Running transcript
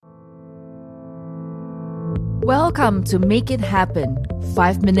Welcome to Make It Happen.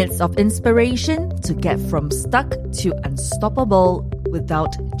 5 minutes of inspiration to get from stuck to unstoppable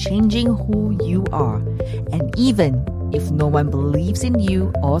without changing who you are, and even if no one believes in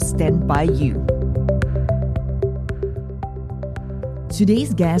you or stand by you.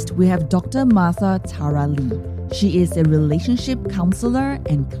 Today's guest, we have Dr. Martha Tara Lee. She is a relationship counselor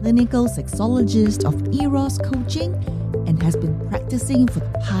and clinical sexologist of Eros Coaching and has been practicing for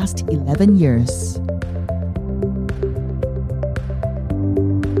the past 11 years.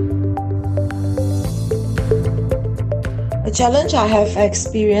 The challenge I have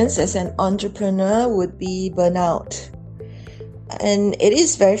experienced as an entrepreneur would be burnout. And it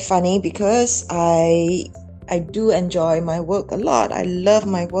is very funny because I do enjoy my work a lot. I love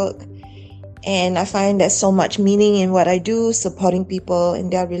my work. And I find there's so much meaning in what I do, supporting people in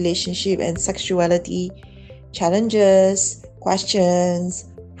their relationship and sexuality, challenges, questions,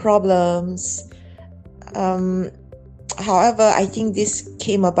 problems. However, I think this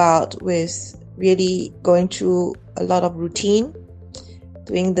came about with really going through a lot of routine,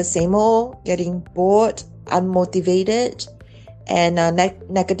 doing the same old, getting bored, unmotivated, and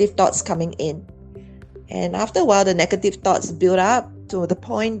negative thoughts coming in. And after a while, the negative thoughts built up to the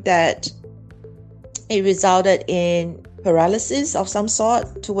point that it resulted in paralysis of some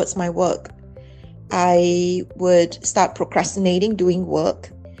sort towards my work. I would start procrastinating doing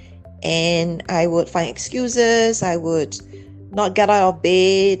work, and I would find excuses. I would not get out of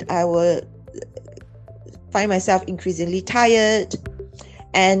bed. I would find myself increasingly tired,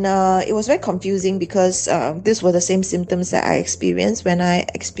 and it was very confusing because these were the same symptoms that I experienced when I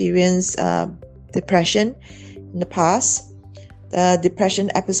experienced depression in the past. The depression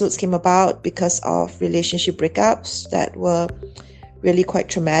episodes came about because of relationship breakups that were really quite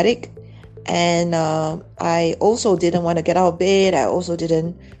traumatic, and I also didn't want to get out of bed. I also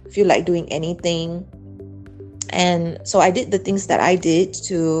didn't feel like doing anything, and so I did the things that I did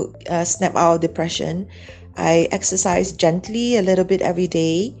to snap out of depression. I exercised gently a little bit every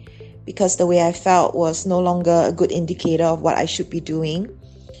day because the way I felt was no longer a good indicator of what I should be doing.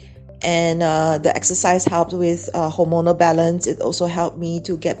 And the exercise helped with hormonal balance. It also helped me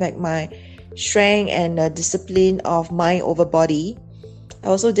to get back my strength and discipline of mind over body. I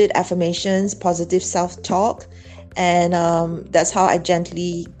also did affirmations, positive self-talk, and that's how I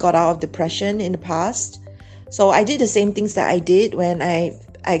gently got out of depression in the past. So I did the same things that I did when I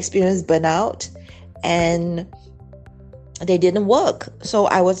experienced burnout, and they didn't work. So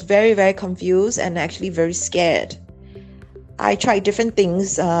I was very, very confused and actually very scared. I tried different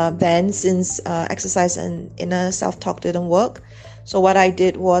things then, since exercise and inner self-talk didn't work. So what I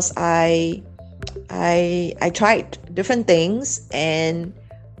did was I tried different things, and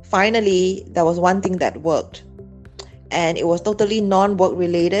finally there was one thing that worked, and it was totally non-work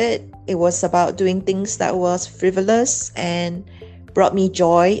related. It was about doing things that was frivolous and brought me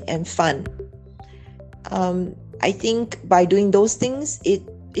joy and fun. I think by doing those things, it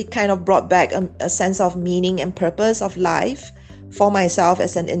kind of brought back a sense of meaning and purpose of life for myself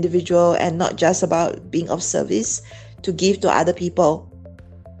as an individual, and not just about being of service to give to other people.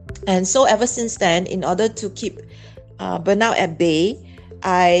 And so ever since then, in order to keep burnout at bay,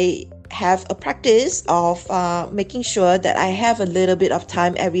 I have a practice of making sure that I have a little bit of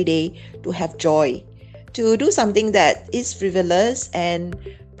time every day to have joy, to do something that is frivolous and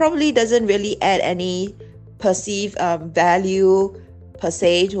probably doesn't really add any perceived value per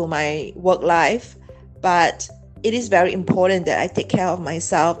se to my work life, but it is very important that I take care of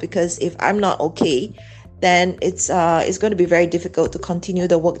myself, because if I'm not okay, then it's going to be very difficult to continue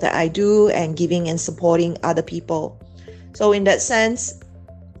the work that I do and giving and supporting other people. So in that sense,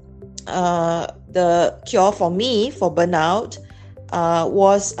 the cure for me for burnout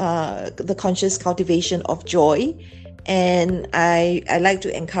was the conscious cultivation of joy. And I like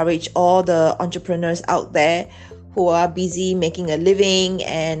to encourage all the entrepreneurs out there who are busy making a living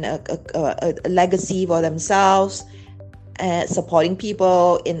and a legacy for themselves, and supporting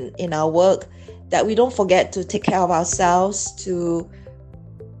people in our work, that we don't forget to take care of ourselves, to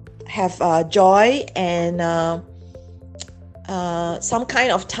have joy and some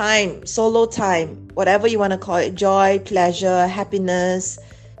kind of time, solo time, whatever you want to call it, joy, pleasure, happiness,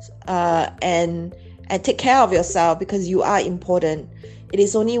 and take care of yourself, because you are important. It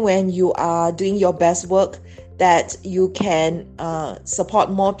is only when you are doing your best work that you can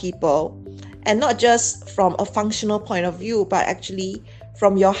support more people, and not just from a functional point of view, but actually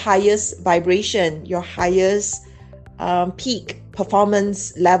from your highest vibration, your highest peak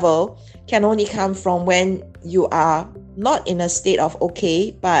performance level can only come from when you are not in a state of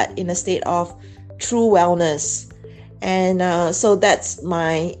okay, but in a state of true wellness. And so that's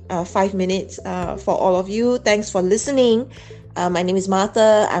my 5 minutes for all of you. Thanks for listening. My name is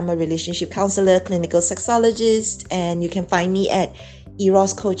Martha. I'm a relationship counselor, clinical sexologist, and you can find me at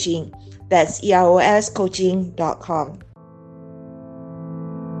Eros Coaching. That's eroscoaching.com.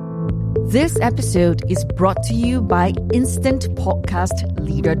 This episode is brought to you by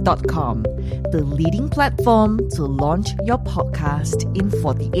InstantPodcastLeader.com, the leading platform to launch your podcast in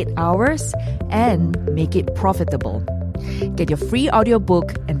 48 hours and make it profitable. Get your free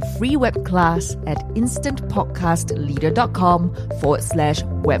audiobook and free web class at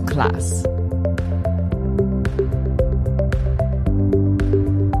InstantPodcastLeader.com/webclass.